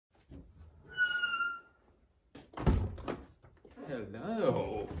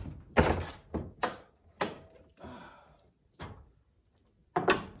Hello.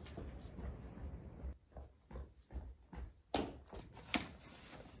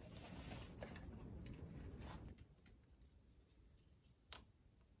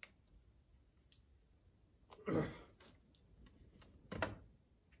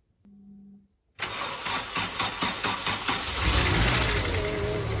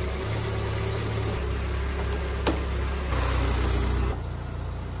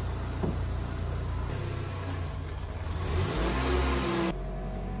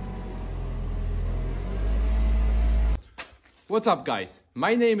 What's up guys,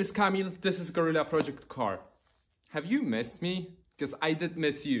 my name is Kamil, this is Gorilla Project Car. Have you missed me? Because I did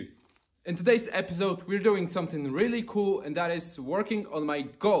miss you. In today's episode we're doing something really cool, and that is working on my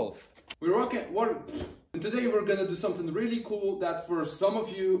Golf. And today we're gonna do something really cool that for some of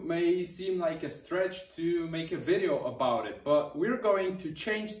you may seem like a stretch to make a video about it, but we're going to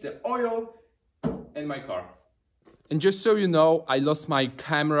change the oil in my car. And just so you know, I lost my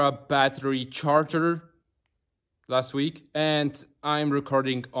camera battery charger last week, and I'm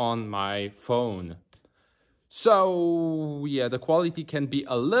recording on my phone. So yeah, the quality can be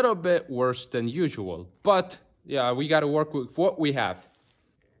a little bit worse than usual, but yeah, we gotta work with what we have.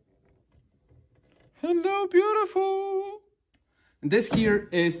 Hello, beautiful! This here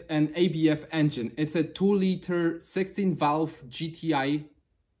is an ABF engine. It's a 2-liter 16-valve GTI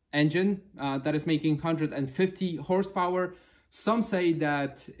engine that is making 150 horsepower. Some say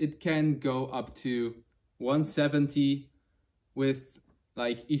that it can go up to 170 with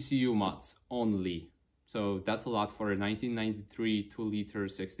like ECU mods only. So that's a lot for a 1993 2-liter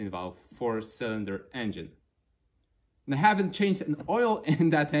 16-valve 4-cylinder engine. And I haven't changed an oil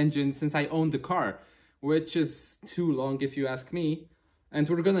in that engine since I owned the car, which is too long if you ask me. And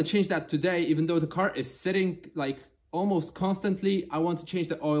we're gonna change that today, even though the car is sitting like almost constantly. I want to change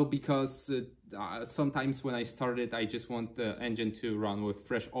the oil because sometimes when I start it, I just want the engine to run with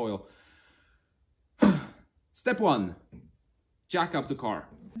fresh oil. Step 1, jack up the car.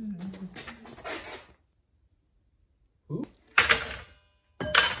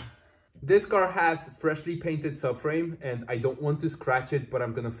 This car has freshly painted subframe and I don't want to scratch it, but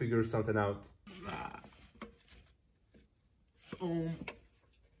I'm gonna figure something out. Boom.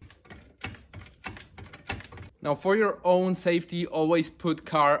 Now for your own safety, always put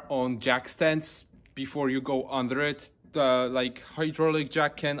car on jack stands before you go under it. The like hydraulic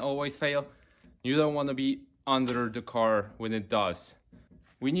jack can always fail. You don't want to be under the car when it does.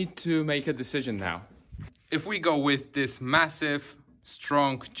 We need to make a decision now. If we go with this massive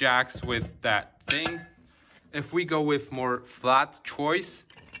strong jacks with that thing, if we go with more flat choice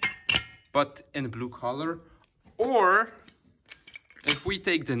but in blue color, or if we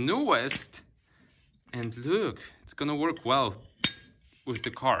take the newest, and look, it's gonna work well with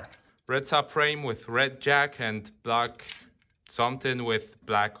the car. Red subframe with red jack and black something with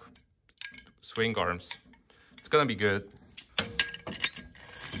black swing arms. It's gonna be good.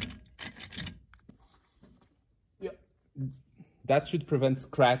 Yeah, that should prevent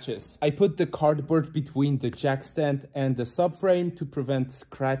scratches. I put the cardboard between the jack stand and the subframe to prevent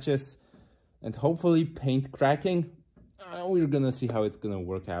scratches and hopefully paint cracking. We're gonna see how it's gonna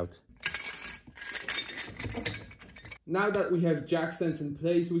work out. Now that we have jack stands in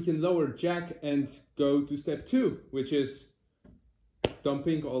place, we can lower jack and go to step 2, which is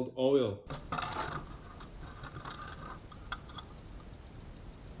dumping old oil.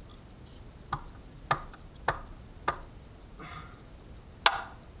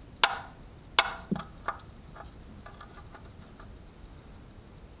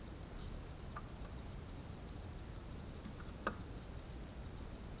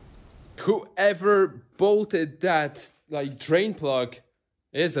 Whoever bolted that like drain plug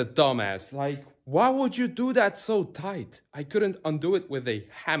is a dumbass. Like, why would you do that so tight? I couldn't undo it with a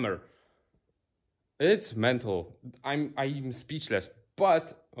hammer. It's mental. I'm speechless.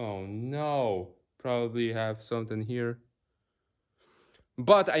 But oh no, probably have something here.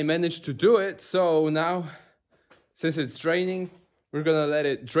 But I managed to do it. So now, since it's draining, we're gonna let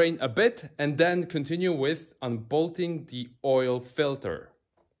it drain a bit and then continue with unbolting the oil filter.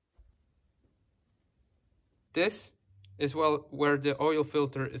 This is where the oil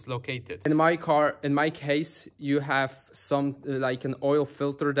filter is located. In my car, in my case, you have some like an oil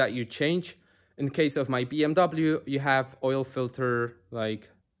filter that you change. In case of my BMW, you have oil filter like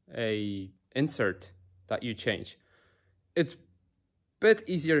a insert that you change. It's a bit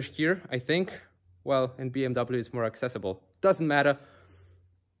easier here, I think. Well, in BMW it's more accessible. Doesn't matter.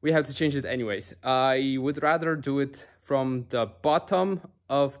 We have to change it anyways. I would rather do it from the bottom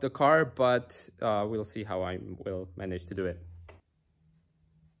of the car, but we'll see how I will manage to do it.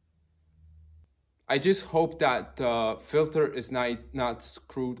 I just hope that the filter is not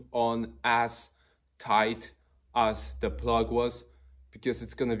screwed on as tight as the plug was, because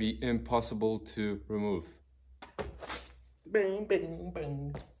it's gonna be impossible to remove. Bang, bang,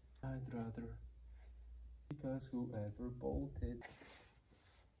 bang. I'd rather, because whoever bolted.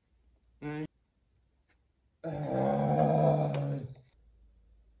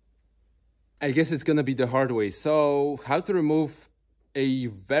 I guess it's gonna be the hard way. So, how to remove a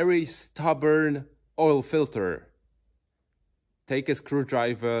very stubborn oil filter? Take a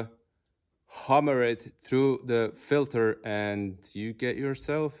screwdriver, hammer it through the filter, and you get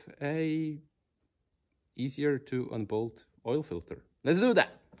yourself a easier to unbolt oil filter. Let's do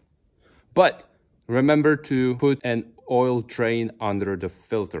that. But remember to put an oil drain under the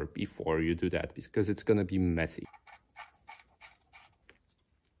filter before you do that, because it's gonna be messy.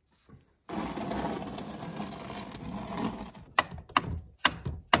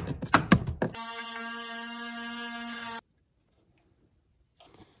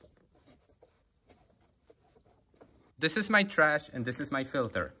 This is my trash and this is my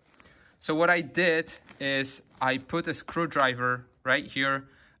filter. So what I did is I put a screwdriver right here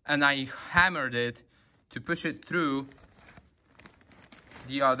and I hammered it to push it through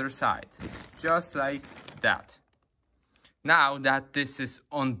the other side, just like that. Now that this is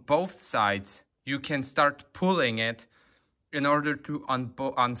on both sides, you can start pulling it in order to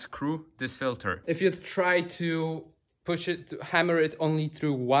unscrew this filter. If you try to push it, hammer it only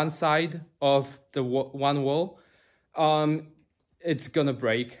through one side of the one wall, it's gonna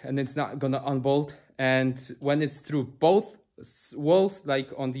break and it's not gonna unbolt. And when it's through both walls,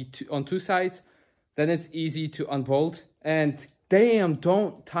 like on two sides, then it's easy to unbolt. And damn,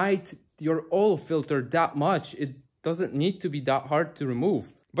 don't tighten your oil filter that much. It doesn't need to be that hard to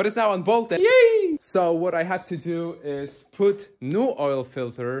remove. But it's now unbolted. Yay! So what I have to do is put new oil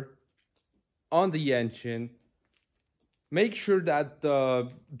filter on the engine. Make sure that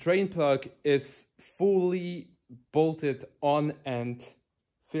the drain plug is fully bolted on and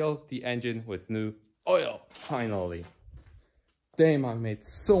fill the engine with new oil. Finally. Damn, I made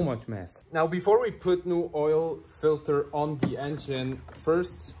so much mess. Now, before we put new oil filter on the engine,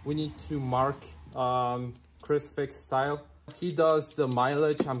 first we need to mark Chris Fix style. He does the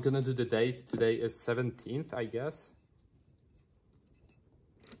mileage. I'm gonna do the date. Today is 17th, I guess.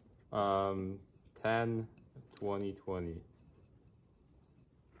 10/2020.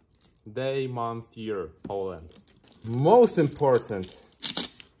 Day, month, year, Poland. Most important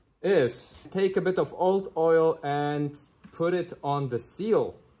is take a bit of old oil and put it on the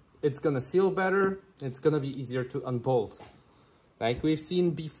seal. It's gonna seal better. It's gonna be easier to unbolt. Like we've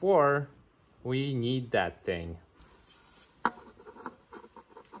seen before, we need that thing.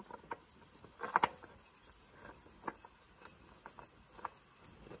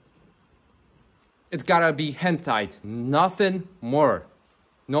 It's gotta be hand tight, nothing more.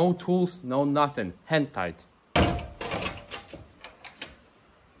 No tools, no nothing, hand tight.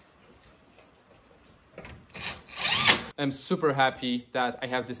 I'm super happy that I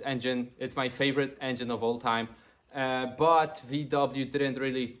have this engine. It's my favorite engine of all time. But VW didn't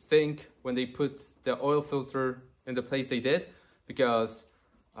really think when they put the oil filter in the place they did, because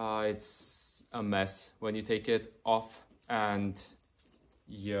it's a mess when you take it off. And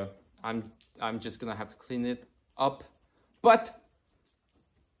yeah, I'm just gonna have to clean it up. But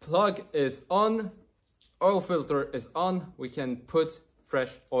plug is on, oil filter is on. We can put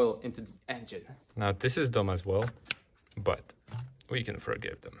fresh oil into the engine. Now this is dumb as well, but we can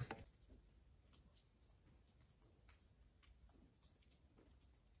forgive them.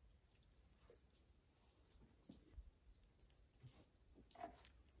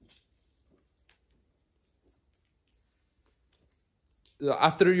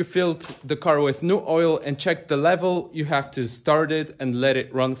 After you filled the car with new oil and checked the level, you have to start it and let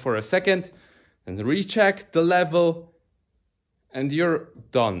it run for a second and recheck the level and you're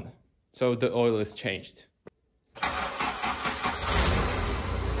done. So the oil is changed.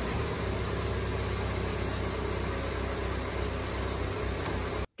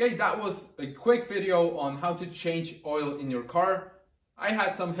 Okay, that was a quick video on how to change oil in your car. I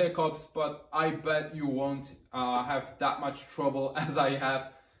had some hiccups, but I bet you won't have that much trouble as I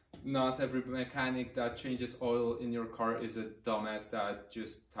have. Not every mechanic that changes oil in your car is a dumbass that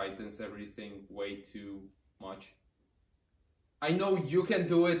just tightens everything way too much. I know you can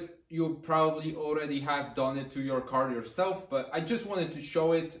do it. You probably already have done it to your car yourself, but I just wanted to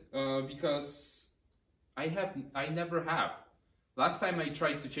show it because I never have. Last time I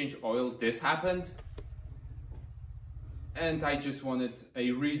tried to change oil, this happened. And I just wanted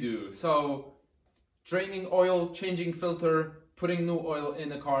a redo. So draining oil, changing filter, putting new oil in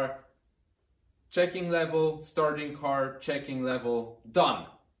the car, checking level, starting car, checking level, done.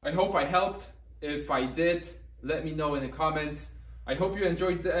 I hope I helped. If I did, let me know in the comments. I hope you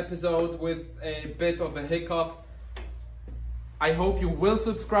enjoyed the episode with a bit of a hiccup. I hope you will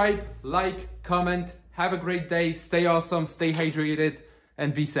subscribe, like, comment. Have a great day, stay awesome, stay hydrated,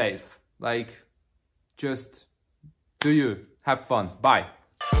 and be safe. Like, just do you. Have fun. Bye.